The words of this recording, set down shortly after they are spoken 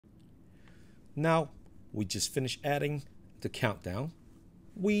Now we just finished adding the countdown.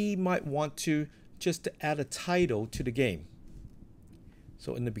 We might want to just to add a title to the game.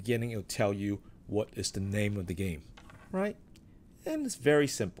 So in the beginning, it'll tell you what is the name of the game, right? And it's very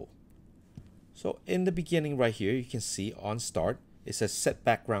simple. So in the beginning right here, you can see on start, it says set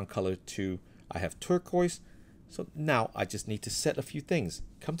background color to, I have turquoise. So now I just need to set a few things.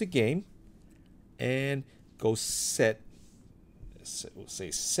 Come to game and go set,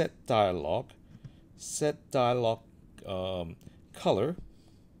 say set dialog color.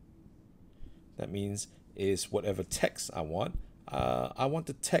 That means is whatever text I want. I want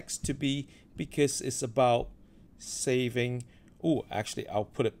the text to be, because it's about saving. Oh, actually, I'll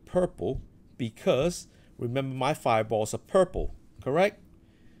put it purple because remember my fireballs are purple, correct?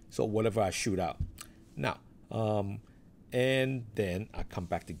 So whatever I shoot out. Now, and then I come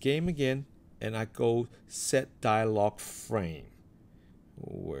back to game again and I go set dialog frame.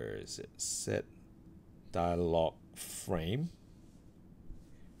 Where is it? Set dialog frame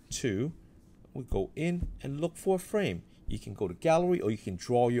to, we go in and look for a frame. You can go to gallery or you can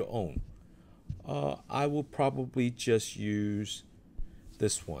draw your own. I will probably just use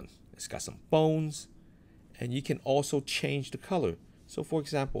this one. It's got some bones and you can also change the color. So for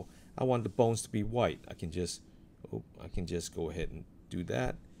example, I want the bones to be white. I can just go ahead and do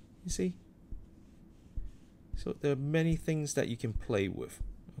that. You see? So there are many things that you can play with.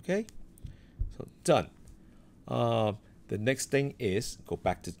 Okay? So done. The next thing is go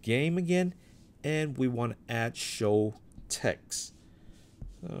back to the game again and we want to add show text.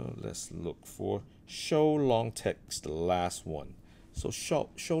 Let's look for show long text, the last one. So show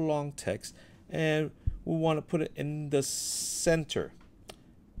long text, and we want to put it in the center.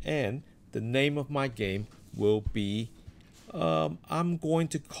 And the name of my game will be, I'm going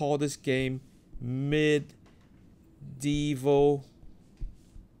to call this game Medieval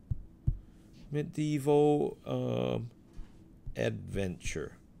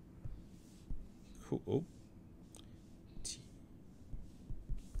Adventure. Cool.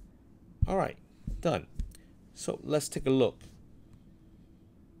 All right, done. So let's take a look.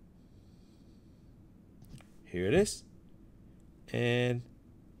 Here it is. And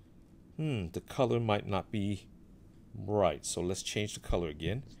the color might not be right. So let's change the color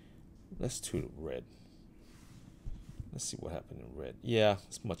again. Let's do red. Let's see what happened in red. Yeah,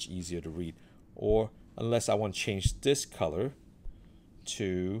 it's much easier to read. Or unless I want to change this color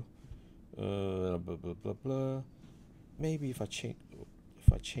to blah blah blah blah. Maybe if I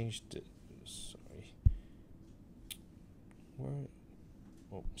changed it, sorry. Where?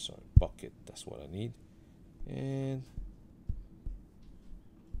 Oh, sorry, bucket. That's what I need. And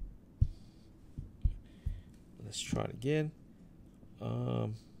let's try it again.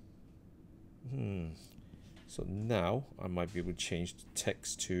 So now I might be able to change the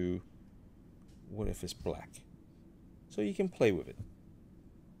text to, what if it's black? So you can play with it.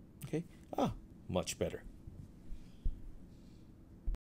 Okay. Much better.